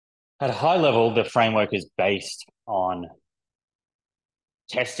At a high level, the framework is based on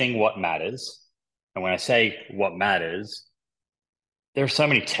testing what matters. And when I say what matters, there are so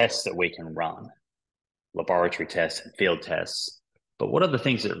many tests that we can run, laboratory tests and field tests. But what are the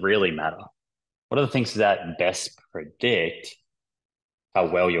things that really matter? What are the things that best predict how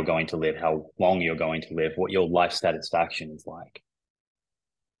well you're going to live, how long you're going to live, what your life satisfaction is like?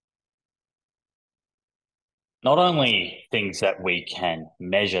 Not only things that we can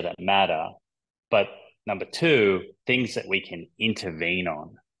measure that matter, but number two, things that we can intervene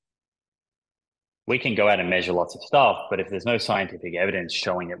on. We can go out and measure lots of stuff, but if there's no scientific evidence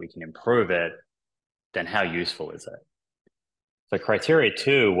showing that we can improve it, then how useful is it? So criteria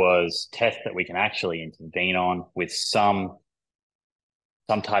two was tests that we can actually intervene on with some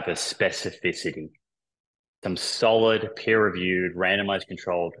type of specificity, some solid, peer-reviewed, randomized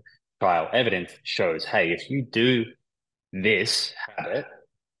controlled trial evidence shows, hey, if you do this habit,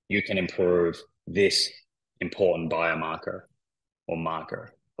 you can improve this important biomarker or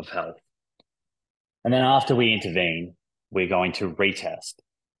marker of health. And then after we intervene, we're going to retest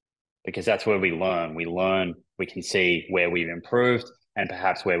because that's where we learn. We can see where we've improved and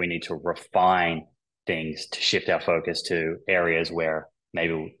perhaps where we need to refine things to shift our focus to areas where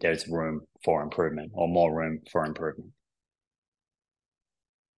maybe there's room for improvement or more room for improvement.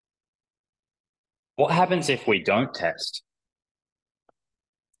 What happens if we don't test?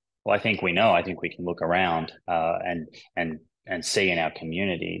 Well, I think we know. I think we can look around and see in our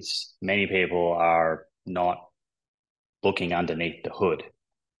communities, many people are not looking underneath the hood.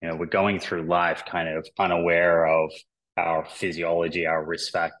 We're going through life kind of unaware of our physiology, our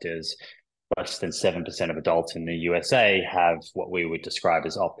risk factors. Less than 7% of adults in the USA have what we would describe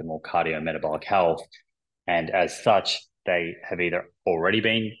as optimal cardiometabolic health. And as such, they have either already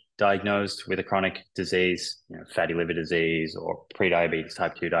been diagnosed with a chronic disease, fatty liver disease or prediabetes,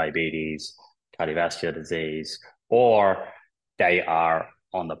 type 2 diabetes, cardiovascular disease, or they are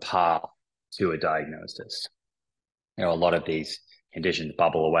on the path to a diagnosis. A lot of these conditions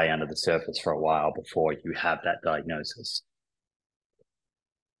bubble away under the surface for a while before you have that diagnosis.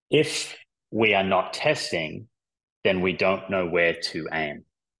 If we are not testing, then we don't know where to aim.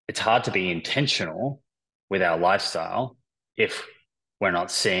 It's hard to be intentional with our lifestyle if we're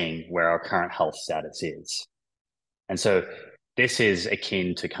not seeing where our current health status is. And so this is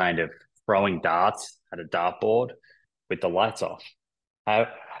akin to kind of throwing darts at a dartboard with the lights off. How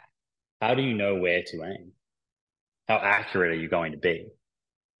do you know where to aim? How accurate are you going to be?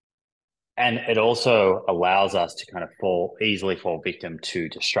 And it also allows us to kind of easily fall victim to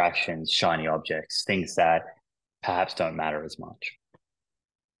distractions, shiny objects, things that perhaps don't matter as much.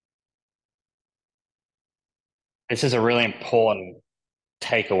 This is a really important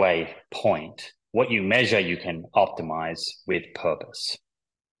takeaway point. What you measure, you can optimize with purpose.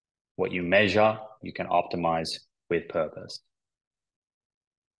 What you measure, you can optimize with purpose.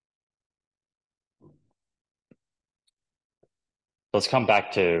 Let's come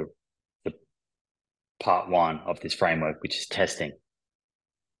back to the part one of this framework, which is testing.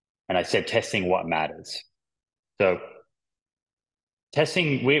 And I said testing what matters. So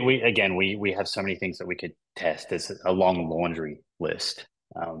testing, we have so many things that we could test. There's a long laundry list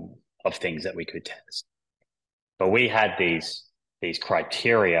of things that we could test. But we had these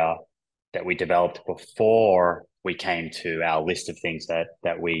criteria that we developed before we came to our list of things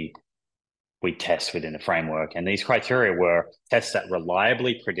that we test within the framework. And these criteria were tests that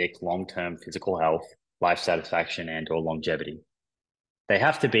reliably predict long-term physical health, life satisfaction, and or longevity. They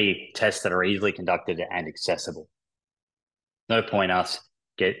have to be tests that are easily conducted and accessible. No point us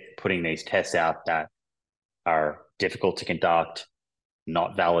putting these tests out that are difficult to conduct,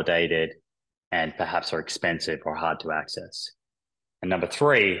 not validated, and perhaps are expensive or hard to access. And number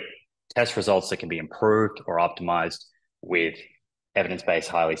three, test results that can be improved or optimized with evidence-based,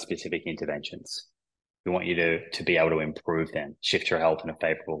 highly specific interventions. We want you to be able to improve them, shift your health in a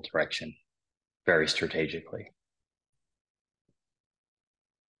favorable direction very strategically.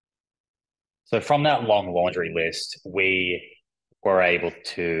 So from that long laundry list, we were able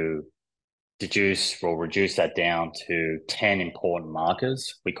to reduce that down to 10 important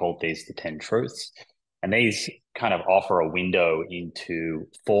markers. We called these the 10 truths. And these kind of offer a window into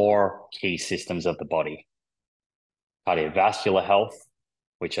 4 key systems of the body. Cardiovascular health,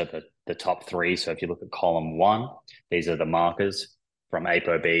 which are the top 3. So if you look at column 1, these are the markers from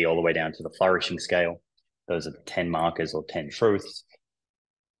ApoB all the way down to the flourishing scale. Those are the 10 markers or 10 truths.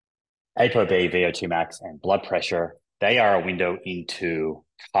 ApoB, VO2 max, and blood pressure, they are a window into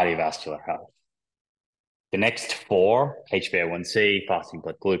cardiovascular health. The next 4, HbA1c, fasting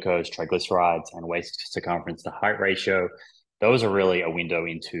blood glucose, triglycerides, and waist circumference to height ratio, those are really a window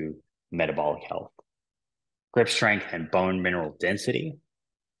into metabolic health. Grip strength and bone mineral density,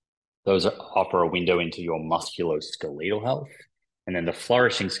 those offer a window into your musculoskeletal health. And then the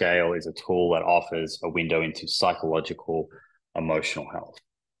flourishing scale is a tool that offers a window into psychological, emotional health.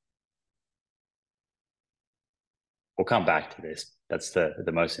 We'll come back to this. That's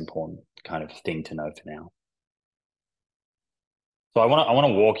the most important kind of thing to know for now. So I want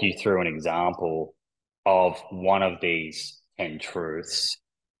to walk you through an example of one of these 10 truths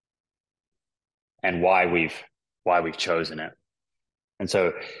and why we've chosen it. And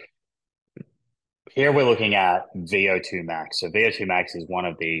so here we're looking at VO2 max. So VO2 max is one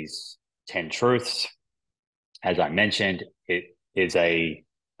of these 10 truths. As I mentioned, it is a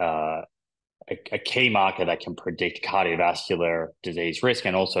key marker that can predict cardiovascular disease risk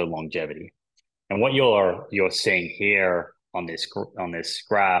and also longevity. And what you're seeing here on this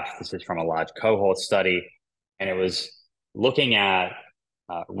graph, this is from a large cohort study, and it was looking at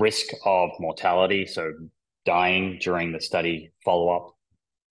risk of mortality, so dying during the study follow-up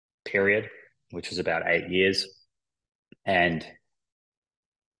period, which was about 8 years. And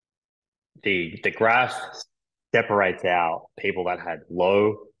the graph separates out people that had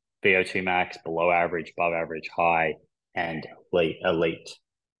low VO2 max, below average, above average, high, and elite.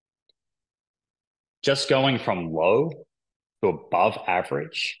 Just going from low to above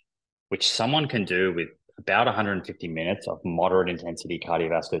average, which someone can do with about 150 minutes of moderate intensity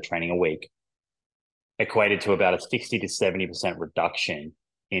cardiovascular training a week, equated to about a 60 to 70% reduction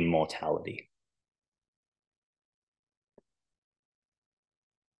in mortality.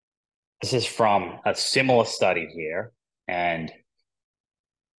 This is from a similar study here, and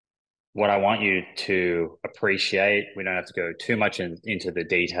what I want you to appreciate, we don't have to go too much into the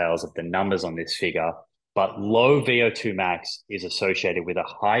details of the numbers on this figure, but low VO2 max is associated with a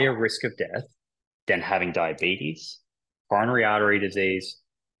higher risk of death than having diabetes, coronary artery disease,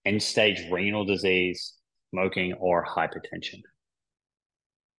 end-stage renal disease, smoking, or hypertension.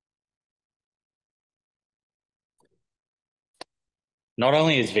 Not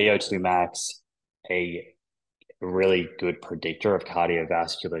only is VO2 max a really good predictor of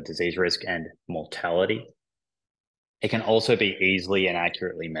cardiovascular disease risk and mortality, it can also be easily and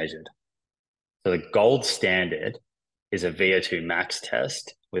accurately measured. So the gold standard is a VO2 max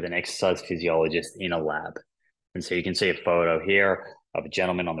test with an exercise physiologist in a lab. And so you can see a photo here of a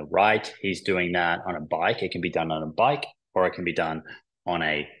gentleman on the right. He's doing that on a bike. It can be done on a bike or it can be done on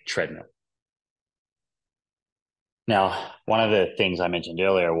a treadmill. Now, one of the things I mentioned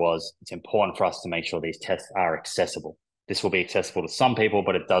earlier was it's important for us to make sure these tests are accessible. This will be accessible to some people,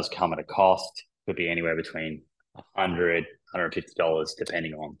 but it does come at a cost. It could be anywhere between $100, $150,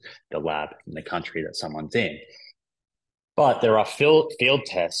 depending on the lab in the country that someone's in. But there are field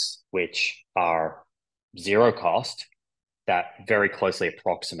tests which are zero cost that very closely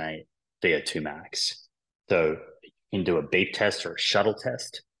approximate VO2 max. So you can do a beep test or a shuttle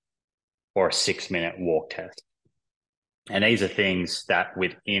test or a 6-minute walk test. And these are things that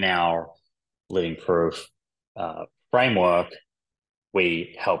within our Living Proof framework,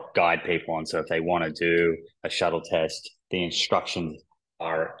 we help guide people on. So if they want to do a shuttle test, the instructions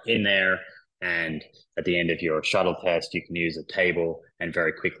are in there. And at the end of your shuttle test, you can use a table and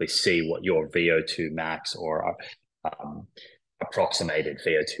very quickly see what your VO2 max or approximated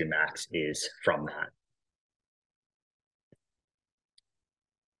VO2 max is from that.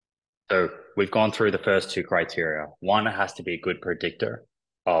 So we've gone through the first two criteria. One, it has to be a good predictor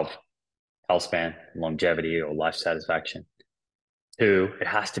of health span, longevity, or life satisfaction. Two, it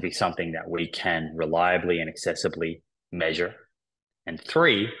has to be something that we can reliably and accessibly measure. And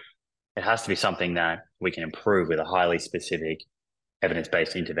three, it has to be something that we can improve with a highly specific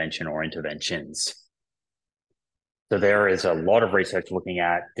evidence-based intervention or interventions. So there is a lot of research looking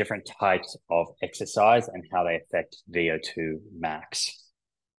at different types of exercise and how they affect VO2 max.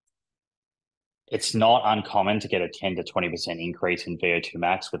 It's not uncommon to get a 10 to 20% increase in VO2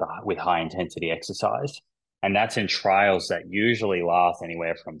 max with high intensity exercise. And that's in trials that usually last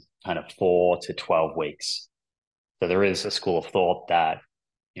anywhere from kind of 4 to 12 weeks. So there is a school of thought that,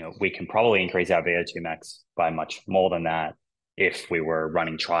 we can probably increase our VO2 max by much more than that if we were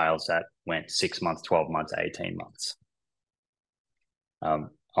running trials that went 6 months, 12 months, 18 months.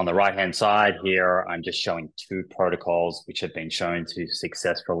 On the right-hand side here, I'm just showing two protocols which have been shown to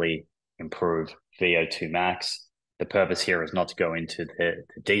successfully improve VO2 max. The purpose here is not to go into the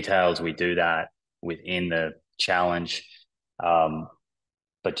details. We do that within the challenge.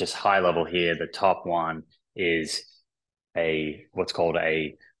 But just high level here, the top one is what's called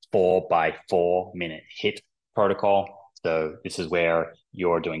a 4x4 minute HIIT protocol. So this is where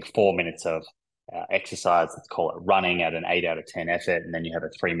you're doing 4 minutes of exercise, let's call it running at an 8 out of 10 effort, and then you have a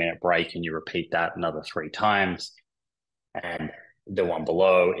 3-minute break and you repeat that another 3 times. And the one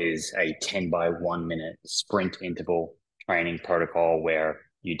below is a 10 by 1 minute sprint interval training protocol where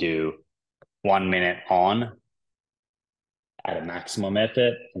you do 1 minute on at a maximum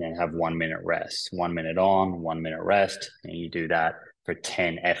effort and then have 1 minute rest, 1 minute on, 1 minute rest. And you do that for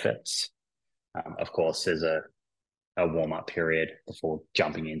 10 efforts. Of course, there's a warm up period before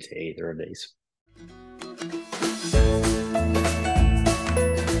jumping into either of these.